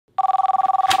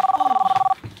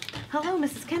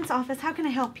Mrs. Kent's office. How can I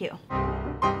help you?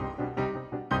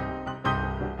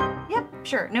 Yep,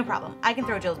 sure, no problem. I can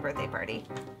throw Jill's birthday party.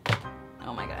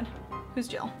 Oh my God. Who's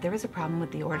Jill? There was a problem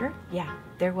with the order? Yeah,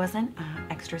 there wasn't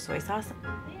extra soy sauce.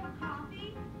 They have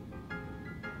coffee?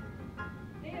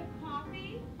 They have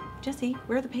coffee? Jessie,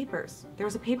 where are the papers? There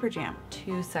was a paper jam.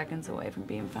 2 seconds away from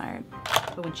being fired.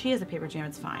 But when she has a paper jam,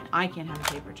 it's fine. I can't have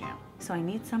a paper jam. So I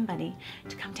need somebody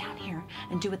to come down here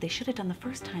and do what they should have done the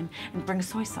first time and bring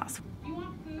soy sauce. You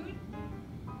want food?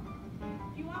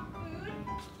 You want food?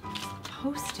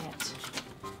 Post it.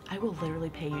 I will literally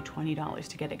pay you $20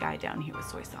 to get a guy down here with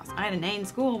soy sauce. I had an A in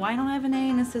school. Why don't I have an A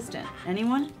in assistant?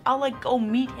 Anyone? I'll like go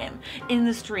meet him in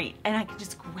the street and I can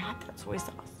just grab that soy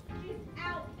sauce. She's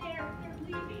out there.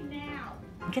 They're leaving now.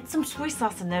 Get some soy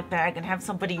sauce in that bag and have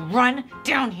somebody run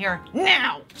down here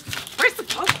now. Where's the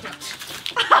post-it?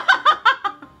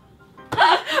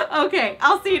 Okay,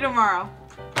 I'll see you tomorrow.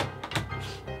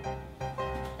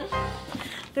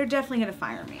 They're definitely gonna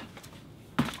fire me.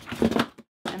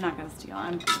 I'm not gonna steal.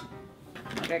 I'll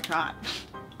get caught.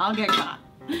 I'll get caught.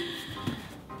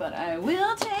 But I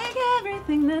will take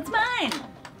everything that's mine.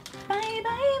 Bye,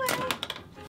 bye, bye.